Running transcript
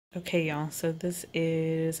Okay, y'all, so this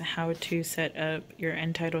is how to set up your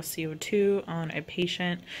End-Tidal CO2 on a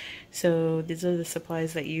patient. So these are the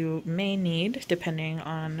supplies that you may need depending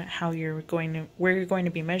on where you're going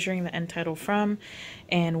to be measuring the End-Tidal from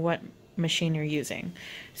and what machine you're using.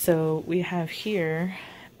 So we have here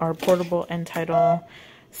our portable End-Tidal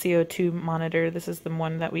CO2 monitor. This is the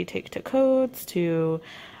one that we take to codes, to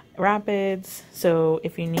rapids. So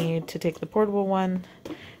if you need to take the portable one,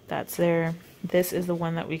 that's there. This is the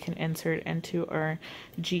one that we can insert into our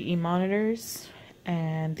GE monitors,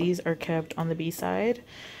 and these are kept on the B side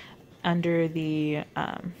under the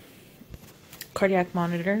cardiac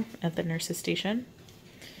monitor at the nurse's station.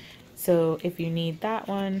 So if you need that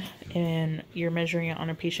one and you're measuring it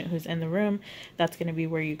on a patient who's in the room, that's going to be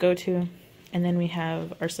where you go to. And then we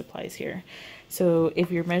have our supplies here. So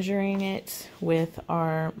if you're measuring it with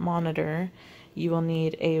our monitor, you will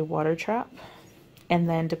need a water trap. And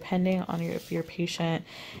then depending on if your patient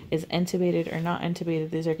is intubated or not intubated,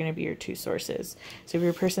 these are going to be your two sources. So if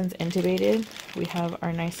your person's intubated, we have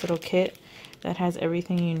our nice little kit that has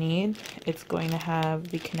everything you need. It's going to have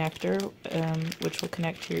the connector, which will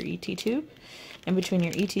connect to your ET tube. In between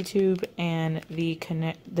your ET tube and the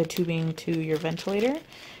tubing to your ventilator.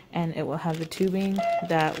 And it will have the tubing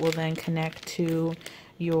that will then connect to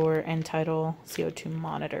your End-Tidal CO2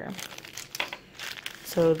 monitor.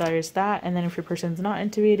 So there's that, and then if your person's not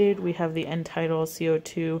intubated, we have the End-Tidal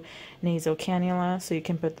CO2 nasal cannula, so you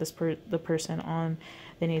can put the person on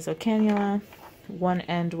the nasal cannula. One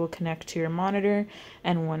end will connect to your monitor,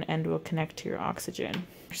 and one end will connect to your oxygen.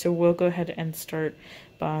 So we'll go ahead and start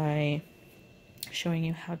by showing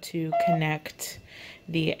you how to connect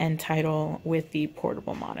the End-Tidal with the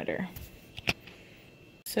portable monitor.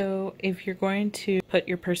 So if you're going to put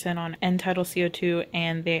your person on End-Tidal CO2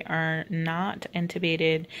 and they are not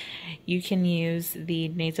intubated, you can use the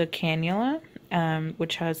nasal cannula,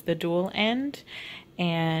 which has the dual end,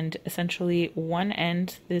 and essentially one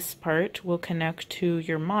end, this part, will connect to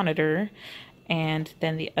your monitor, and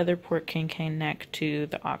then the other port can connect to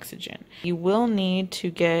the oxygen. You will need to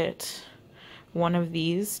get one of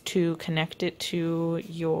these to connect it to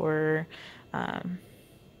your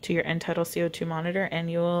End-Tidal CO2 monitor, and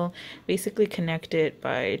you'll basically connect it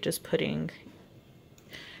by just putting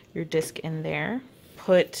your disc in there.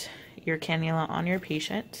 Put your cannula on your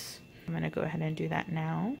patient. I'm going to go ahead and do that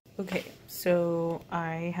now. Okay, so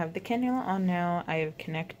I have the cannula on now. I have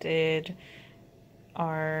connected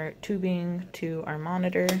our tubing to our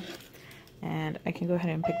monitor, and I can go ahead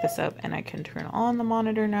and pick this up and I can turn on the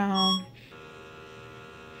monitor now.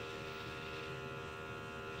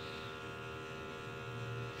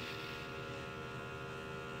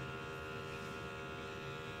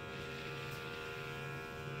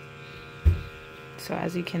 So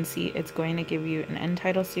as you can see, it's going to give you an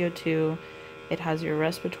End-Tidal CO2. It has your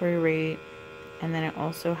respiratory rate, and then it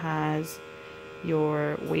also has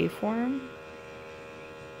your waveform.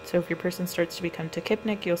 So if your person starts to become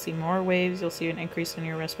tachypnic, you'll see more waves, you'll see an increase in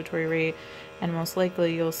your respiratory rate, and most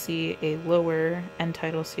likely you'll see a lower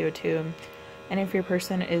End-Tidal CO2. And if your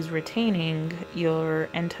person is retaining, your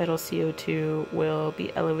End-Tidal CO2 will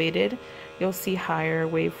be elevated. You'll see higher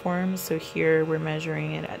waveforms. So here we're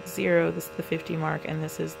measuring it at 0. This is the 50 mark, and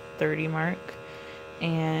this is 30 mark.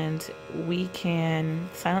 And we can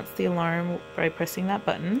silence the alarm by pressing that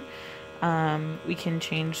button. We can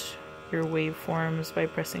change your waveforms by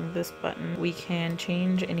pressing this button. We can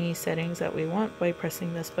change any settings that we want by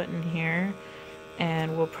pressing this button here.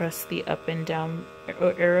 And we'll press the up and down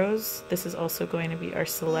arrows. This is also going to be our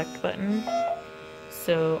select button.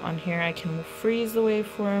 So on here I can freeze the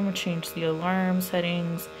waveform, change the alarm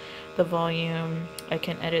settings, the volume. I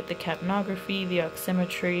can edit the capnography, the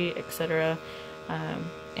oximetry, etc.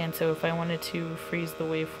 And so if I wanted to freeze the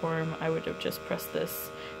waveform, I would have just pressed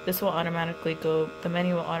this. This will automatically go, the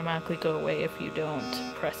menu will automatically go away if you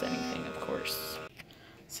don't press anything, of course.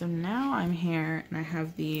 So now I'm here and I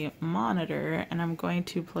have the monitor, and I'm going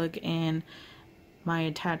to plug in my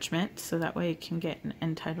attachment so that way I can get an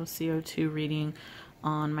End-Tidal CO2 reading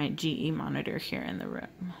on my GE monitor here in the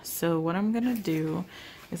room. So what I'm going to do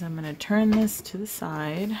is I'm going to turn this to the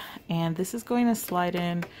side, and this is going to slide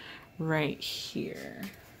in right here.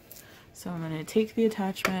 So I'm going to take the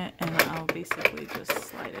attachment and I'll basically just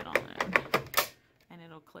slide it on in, and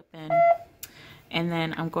it'll clip in. And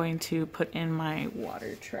then I'm going to put in my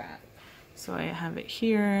water trap. So I have it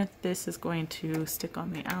here. This is going to stick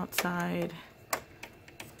on the outside.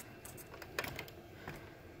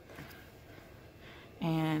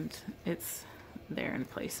 And it's there in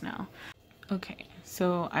place now. Okay,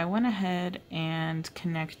 so I went ahead and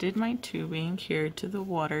connected my tubing here to the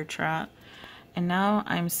water trap. And now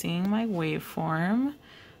I'm seeing my waveform.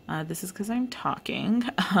 This is because I'm talking,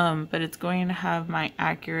 but it's going to have my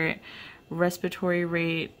accurate respiratory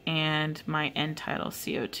rate and my end-tidal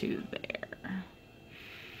CO2 there.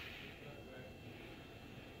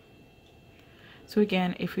 So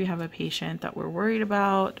again, if we have a patient that we're worried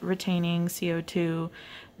about retaining CO2,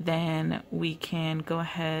 then we can go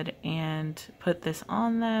ahead and put this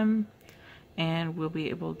on them, and we'll be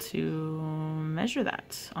able to measure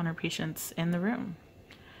that on our patients in the room.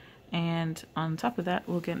 And on top of that,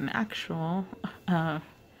 we'll get an actual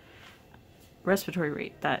respiratory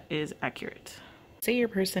rate that is accurate. Say your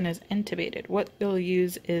person is intubated. What you'll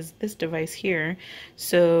use is this device here.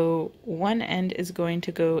 So one end is going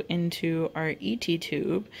to go into our ET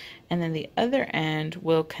tube, and then the other end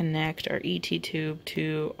will connect our ET tube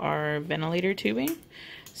to our ventilator tubing.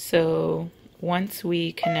 So once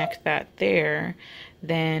we connect that there,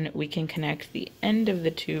 then we can connect the end of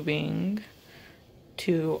the tubing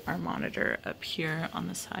to our monitor up here on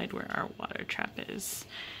the side where our water trap is,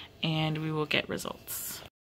 and we will get results.